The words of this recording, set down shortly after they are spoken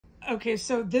Okay,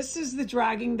 so this is the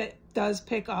dragging that does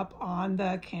pick up on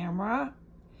the camera.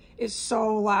 It's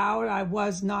so loud. I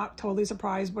was not totally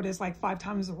surprised, but it's like 5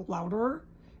 times louder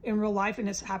in real life, and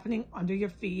it's happening under your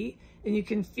feet, and you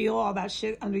can feel all that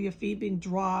shit under your feet being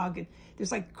dragged, and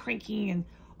there's like cranking and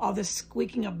all this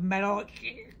squeaking of metal.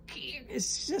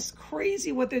 It's just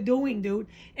crazy what they're doing, dude.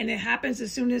 And it happens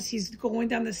as soon as he's going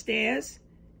down the stairs.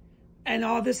 And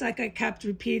all this, like I kept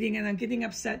repeating, and I'm getting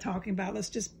upset talking about. Let's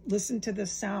just listen to the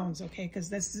sounds, okay? Because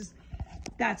this is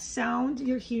that sound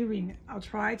you're hearing. I'll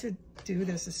try to do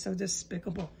this. It's so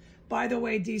despicable. By the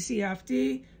way,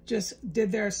 DCFD just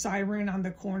did their siren on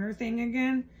the corner thing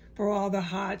again for all the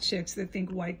hot chicks that think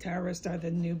white terrorists are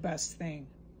the new best thing.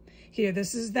 Here,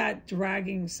 this is that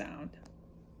dragging sound.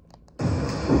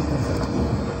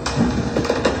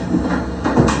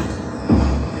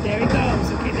 There he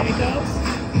goes. Okay, there he goes.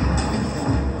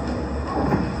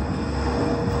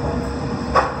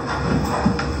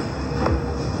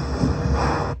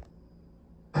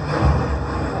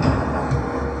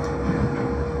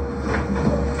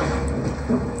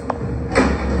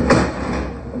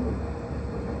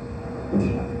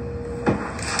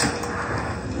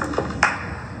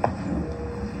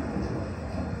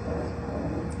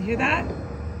 You hear that?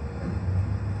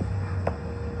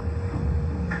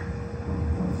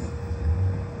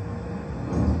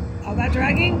 All that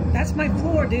dragging? That's my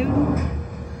floor, dude.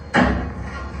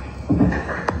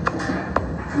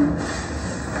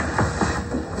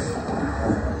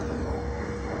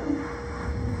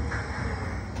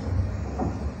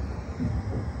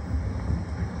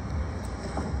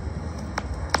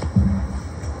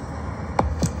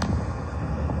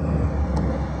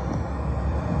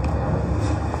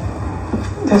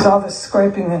 There's all this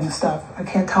scraping and stuff. I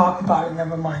can't talk about it,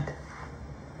 never mind.